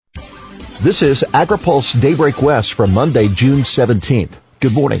This is AgriPulse Daybreak West for Monday, June 17th.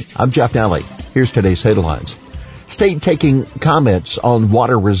 Good morning. I'm Jeff Nally. Here's today's headlines. State taking comments on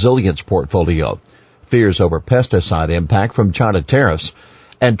water resilience portfolio. Fears over pesticide impact from China tariffs.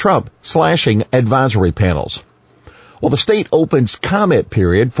 And Trump slashing advisory panels. Well, the state opens comment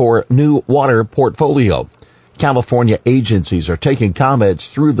period for new water portfolio. California agencies are taking comments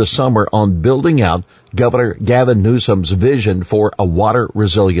through the summer on building out Governor Gavin Newsom's vision for a water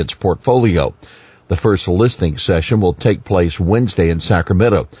resilience portfolio. The first listening session will take place Wednesday in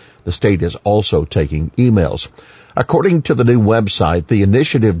Sacramento. The state is also taking emails. According to the new website, the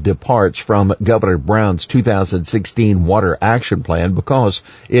initiative departs from Governor Brown's 2016 Water Action Plan because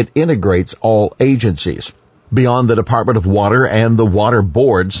it integrates all agencies. Beyond the Department of Water and the water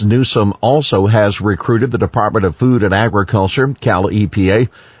boards, Newsom also has recruited the Department of Food and Agriculture, Cal EPA,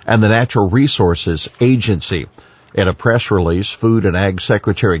 and the Natural Resources Agency. In a press release, Food and Ag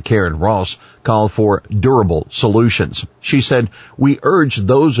Secretary Karen Ross called for durable solutions. She said, "We urge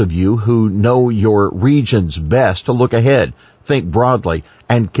those of you who know your regions best to look ahead, think broadly,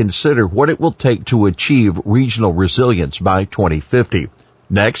 and consider what it will take to achieve regional resilience by 2050.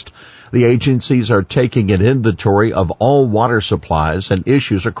 Next, the agencies are taking an inventory of all water supplies and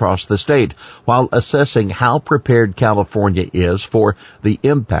issues across the state while assessing how prepared California is for the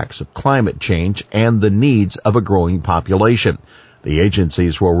impacts of climate change and the needs of a growing population. The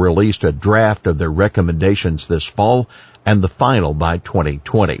agencies will release a draft of their recommendations this fall and the final by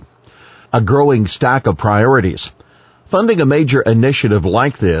 2020. A growing stack of priorities. Funding a major initiative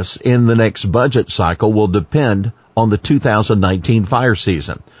like this in the next budget cycle will depend on the 2019 fire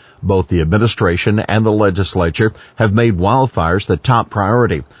season. Both the administration and the legislature have made wildfires the top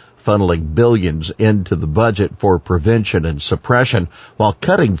priority, funneling billions into the budget for prevention and suppression while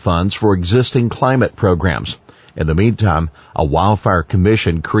cutting funds for existing climate programs. In the meantime, a wildfire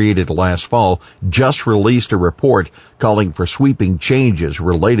commission created last fall just released a report calling for sweeping changes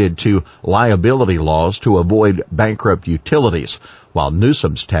related to liability laws to avoid bankrupt utilities, while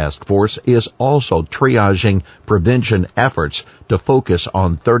Newsom's task force is also triaging prevention efforts to focus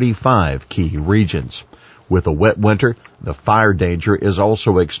on 35 key regions. With a wet winter, the fire danger is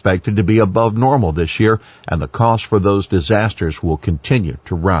also expected to be above normal this year, and the cost for those disasters will continue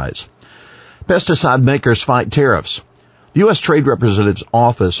to rise. Pesticide makers fight tariffs. The U.S. Trade Representative's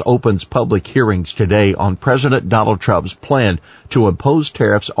office opens public hearings today on President Donald Trump's plan to impose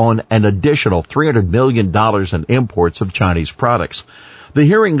tariffs on an additional $300 million in imports of Chinese products. The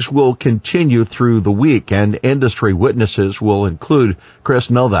hearings will continue through the week, and industry witnesses will include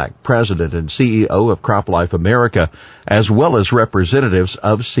Chris Novak, President and CEO of CropLife America, as well as representatives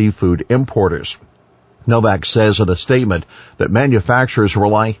of seafood importers. Novak says in a statement that manufacturers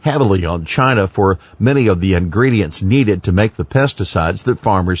rely heavily on China for many of the ingredients needed to make the pesticides that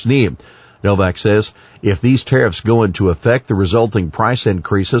farmers need. Novak says if these tariffs go into effect, the resulting price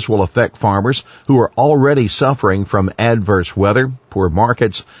increases will affect farmers who are already suffering from adverse weather, poor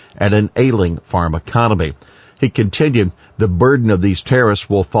markets, and an ailing farm economy. He continued, the burden of these tariffs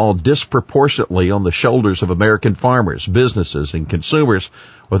will fall disproportionately on the shoulders of American farmers, businesses, and consumers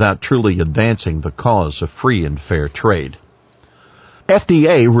without truly advancing the cause of free and fair trade.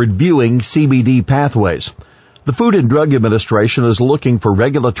 FDA reviewing CBD pathways. The Food and Drug Administration is looking for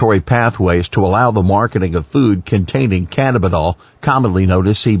regulatory pathways to allow the marketing of food containing cannabinol, commonly known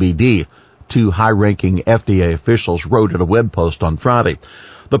as CBD. Two high-ranking FDA officials wrote in a web post on Friday.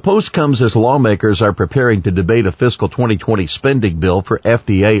 The post comes as lawmakers are preparing to debate a fiscal 2020 spending bill for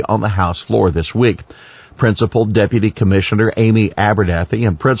FDA on the House floor this week. Principal Deputy Commissioner Amy Abernathy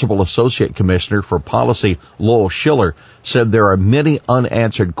and Principal Associate Commissioner for Policy Lowell Schiller said there are many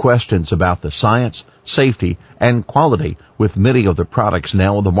unanswered questions about the science, safety, and quality with many of the products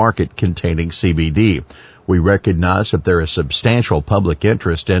now on the market containing CBD. We recognize that there is substantial public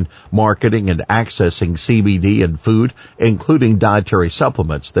interest in marketing and accessing CBD in food, including dietary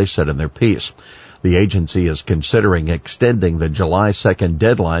supplements, they said in their piece. The agency is considering extending the July 2nd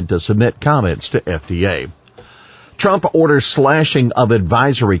deadline to submit comments to FDA. Trump orders slashing of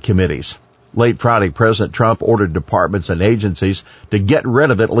advisory committees. Late Friday, President Trump ordered departments and agencies to get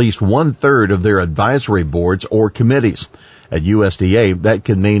rid of at least one-third of their advisory boards or committees. At USDA, that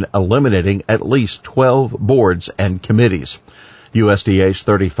could mean eliminating at least 12 boards and committees. USDA's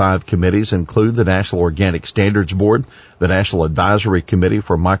 35 committees include the National Organic Standards Board, the National Advisory Committee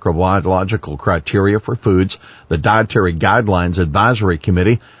for Microbiological Criteria for Foods, the Dietary Guidelines Advisory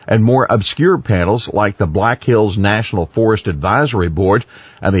Committee, and more obscure panels like the Black Hills National Forest Advisory Board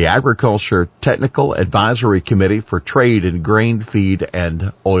and the Agriculture Technical Advisory Committee for Trade in Grain, Feed,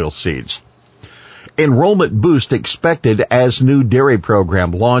 and Oilseeds. Enrollment boost expected as new dairy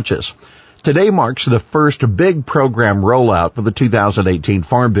program launches. Today marks the first big program rollout for the 2018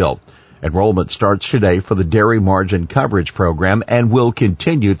 Farm Bill. Enrollment starts today for the Dairy Margin Coverage Program and will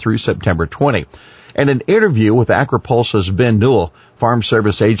continue through September 20. In an interview with AgriPulse's Ben Newell, Farm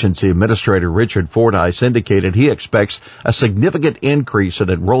Service Agency Administrator Richard Fordyce indicated he expects a significant increase in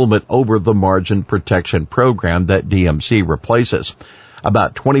enrollment over the Margin Protection Program that DMC replaces.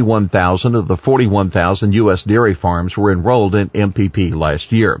 About 21,000 of the 41,000 U.S. dairy farms were enrolled in MPP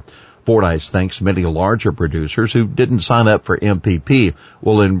last year. Fordyce thinks many larger producers who didn't sign up for MPP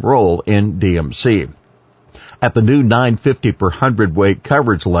will enroll in DMC. At the new $9.50 per hundredweight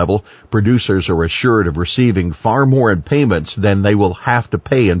coverage level, producers are assured of receiving far more in payments than they will have to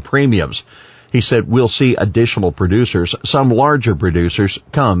pay in premiums. He said we'll see additional producers, some larger producers,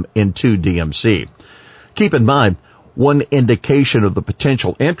 come into DMC. Keep in mind, one indication of the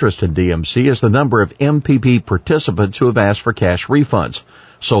potential interest in DMC is the number of MPP participants who have asked for cash refunds.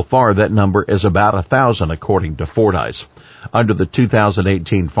 So far, that number is about 1,000, according to Fordyce. Under the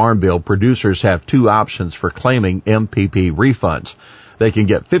 2018 Farm Bill, producers have two options for claiming MPP refunds. They can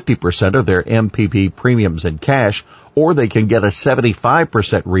get 50% of their MPP premiums in cash, or they can get a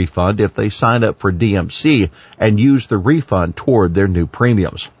 75% refund if they sign up for DMC and use the refund toward their new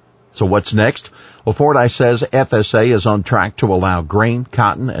premiums. So what's next? Well, Fordyce says FSA is on track to allow grain,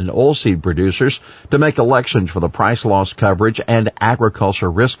 cotton, and oilseed producers to make elections for the price loss coverage and agriculture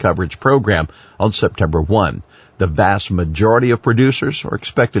risk coverage program on September 1. The vast majority of producers are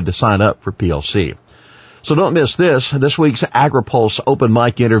expected to sign up for PLC. So don't miss this. This week's AgriPulse Open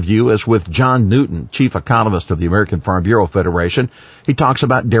Mic interview is with John Newton, Chief Economist of the American Farm Bureau Federation. He talks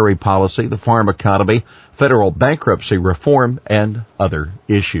about dairy policy, the farm economy, federal bankruptcy reform, and other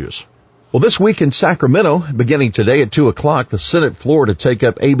issues. Well, this week in Sacramento, beginning today at 2 o'clock, the Senate floor to take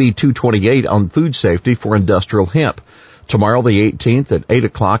up AB 228 on food safety for industrial hemp. Tomorrow, the 18th, at 8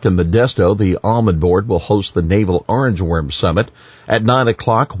 o'clock in Modesto, the Almond Board will host the Naval Orange Worm Summit. At 9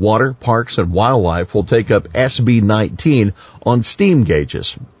 o'clock, Water, Parks, and Wildlife will take up SB 19 on steam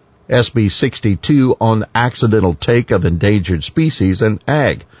gauges, SB 62 on accidental take of endangered species and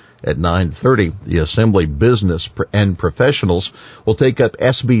ag. At 9:30, the Assembly Business and Professionals will take up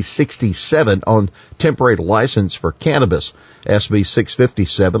SB 67 on temporary license for cannabis, SB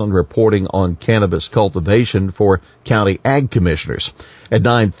 657 on reporting on cannabis cultivation for county ag commissioners. At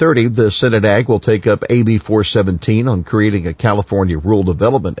 9:30, the Senate Ag will take up AB 417 on creating a California Rural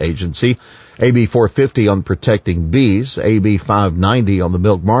Development Agency, AB 450 on protecting bees, AB 590 on the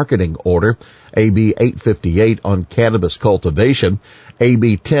milk marketing order, AB 858 on cannabis cultivation,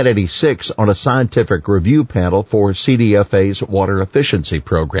 AB 1086 on a scientific review panel for CDFA's water efficiency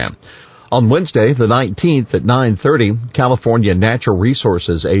program. On Wednesday, the 19th at 9:30, California Natural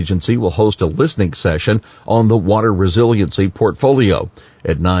Resources Agency will host a listening session on the water resiliency portfolio.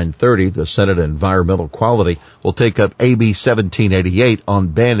 At 9:30, the Senate Environmental Quality will take up AB 1788 on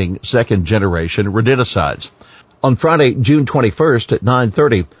banning second-generation rodenticides. On Friday, June 21st at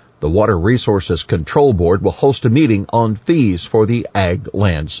 9:30, the Water Resources Control Board will host a meeting on fees for the Ag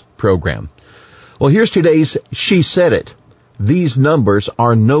Lands program. Well, here's today's She Said It. These numbers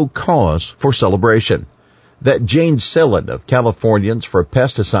are no cause for celebration. That Jane Selland of Californians for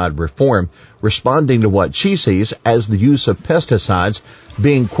Pesticide Reform, responding to what she sees as the use of pesticides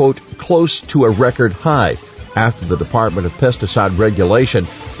being, quote, close to a record high after the Department of Pesticide Regulation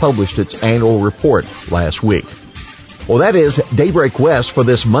published its annual report last week. Well, that is Daybreak West for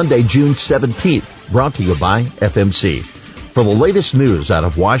this Monday, June 17th, brought to you by FMC. For the latest news out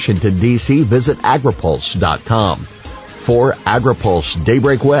of Washington, D.C., visit agripulse.com. For AgriPulse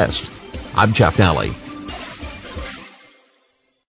Daybreak West, I'm Jeff Nally.